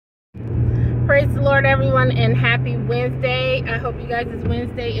Praise the Lord, everyone, and happy Wednesday. I hope you guys'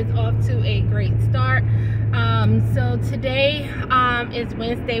 Wednesday is off to a great start. So today is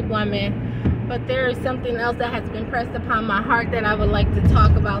Wednesday Woman, but there is something else that has been pressed upon my heart that I would like to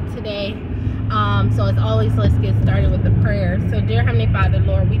talk about today. So as always, let's get started with the prayer. So dear Heavenly Father,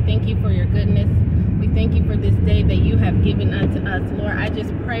 Lord, we thank you for your goodness. We thank you for this day that you have given unto us. Lord, I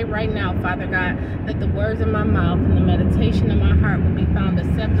just pray right now, Father God, that the words of my mouth and the meditation of my heart will be found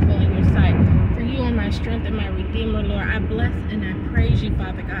acceptable in your sight. For you are my strength and my redeemer, Lord. I bless and I praise you,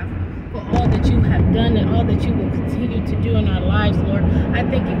 Father God, for all that you have done and all that you will continue to do in our lives, Lord. I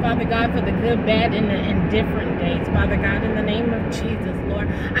thank you, Father God, for the good, bad, and the indifferent days, Father God, in the name of Jesus, Lord.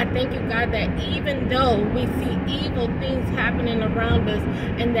 I thank you, God, that even though we see evil things happening around us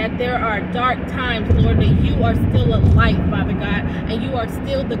and that there are dark times, Lord, that you are still a light, Father God, and you are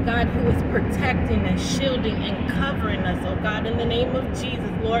still the God who is protecting and shielding and covering us, oh God, in the name of Jesus,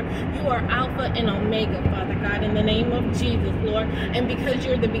 Lord. You are Alpha and Omega, Father God, in the name of Jesus, Lord. And because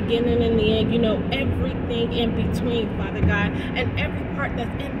you're the beginning and the end, you know everything in between, Father God, and every part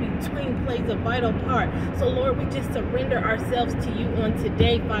that's in between plays a vital part. So Lord, we just surrender ourselves to you on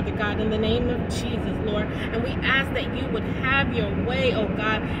today, Father God, in the name of Jesus, Lord. And we ask that you would have your way, oh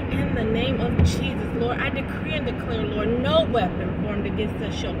God, in the name of Jesus, Lord. I decree and declare, Lord, no weapon formed against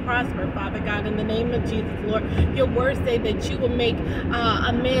us shall prosper, Father God, in the name of Jesus, Lord. Your words say that you will make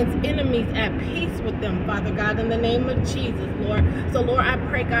a man's enemies at peace with them, Father God, in the name of Jesus, Lord. So Lord, I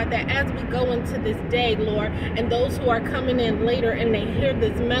pray, God, that as we go into this day, Lord, and those who are coming in later and they hear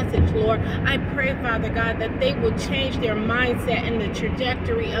this message, Lord, I pray, Father God, that they will change their mindset and the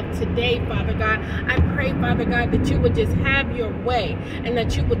trajectory of today, Father God. I pray, Father God, that you would just have your way and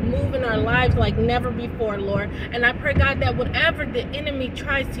that you would move in our lives like never before, Lord. And I pray, God, that whatever the enemy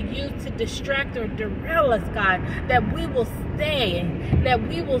tries to use to distract or derail us, God, that we will stand,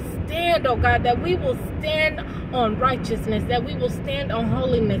 oh God, that we will stand on righteousness, that we will stand on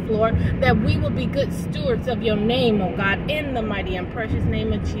holiness, Lord, that we will be good stewards of your name, oh God, in the mighty and precious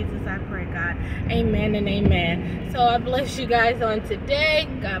name of Jesus, I pray, God. Amen and amen. So I bless you guys on today.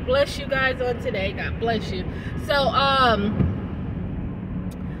 God bless you guys on today. God bless you. So I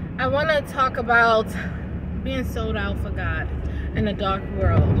want to talk about being sold out for God in a dark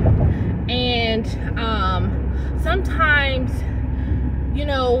world. And sometimes, you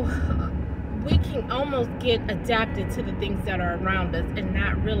know, we can almost get adapted to the things that are around us and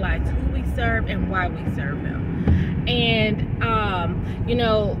not realize who we serve and why we serve him. And you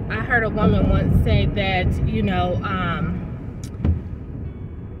know, I heard a woman once say that, you know,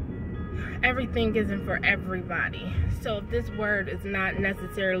 everything isn't for everybody. So if this word is not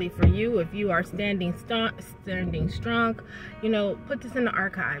necessarily for you, if you are standing strong, you know, put this in the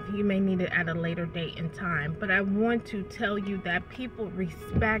archive. You may need it at a later date and time. But I want to tell you that people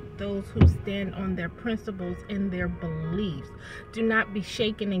respect those who stand on their principles and their beliefs. Do not be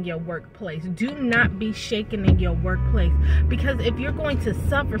shaken in your workplace. Do not be shaken in your workplace. Because if you're going to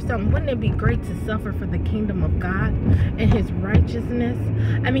suffer something, wouldn't it be great to suffer for the kingdom of God and his righteousness?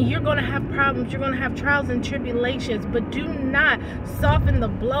 I mean, you're going to have problems. You're going to have trials and tribulations. But do not soften the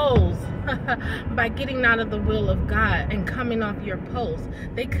blows by getting out of the will of God and coming off your post.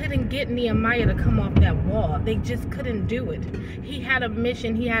 They couldn't get Nehemiah to come off that wall. They just couldn't do it. He had a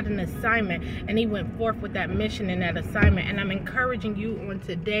mission, he had an assignment, and he went forth with that mission and that assignment. And I'm encouraging you on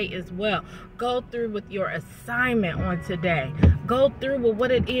today as well. Go through with your assignment on today. Go through with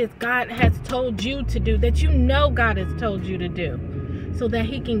what it is God has told you to do, that you know God has told you to do, so that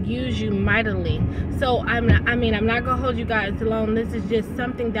he can use you mightily. So I'm not gonna hold you guys long. This is just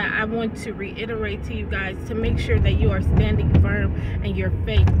something that I want to reiterate to you guys, to make sure that you are standing firm in your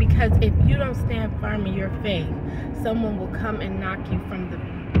faith. Because if you don't stand firm in your faith, someone will come and knock you from the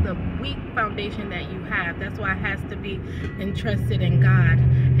weak foundation that you have. That's why it has to be entrusted in God,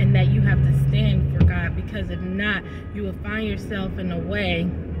 and that you have to stand for God. Because if not, you will find yourself in a way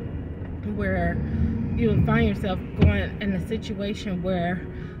where you will find yourself going in a situation where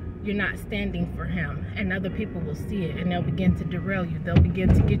you're not standing for him, and other people will see it, and they'll begin to derail you. They'll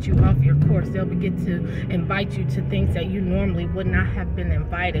begin to get you off your course. They'll begin to invite you to things that you normally would not have been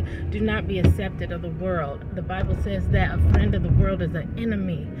invited. Do not be accepted of the world. The Bible says that a friend of the world is an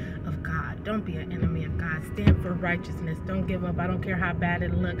enemy of God. Don't be an enemy of God. Stand for righteousness. Don't give up. I don't care how bad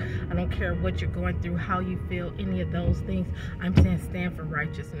it looks. I don't care what you're going through, how you feel, any of those things. I'm saying stand for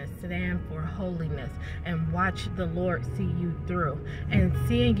righteousness. Stand for holiness, and watch the Lord see you through. And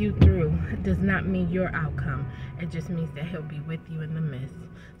seeing you through does not mean your outcome. It just means that he'll be with you in the midst.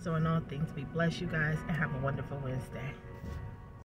 So in all things, we bless you guys and have a wonderful Wednesday.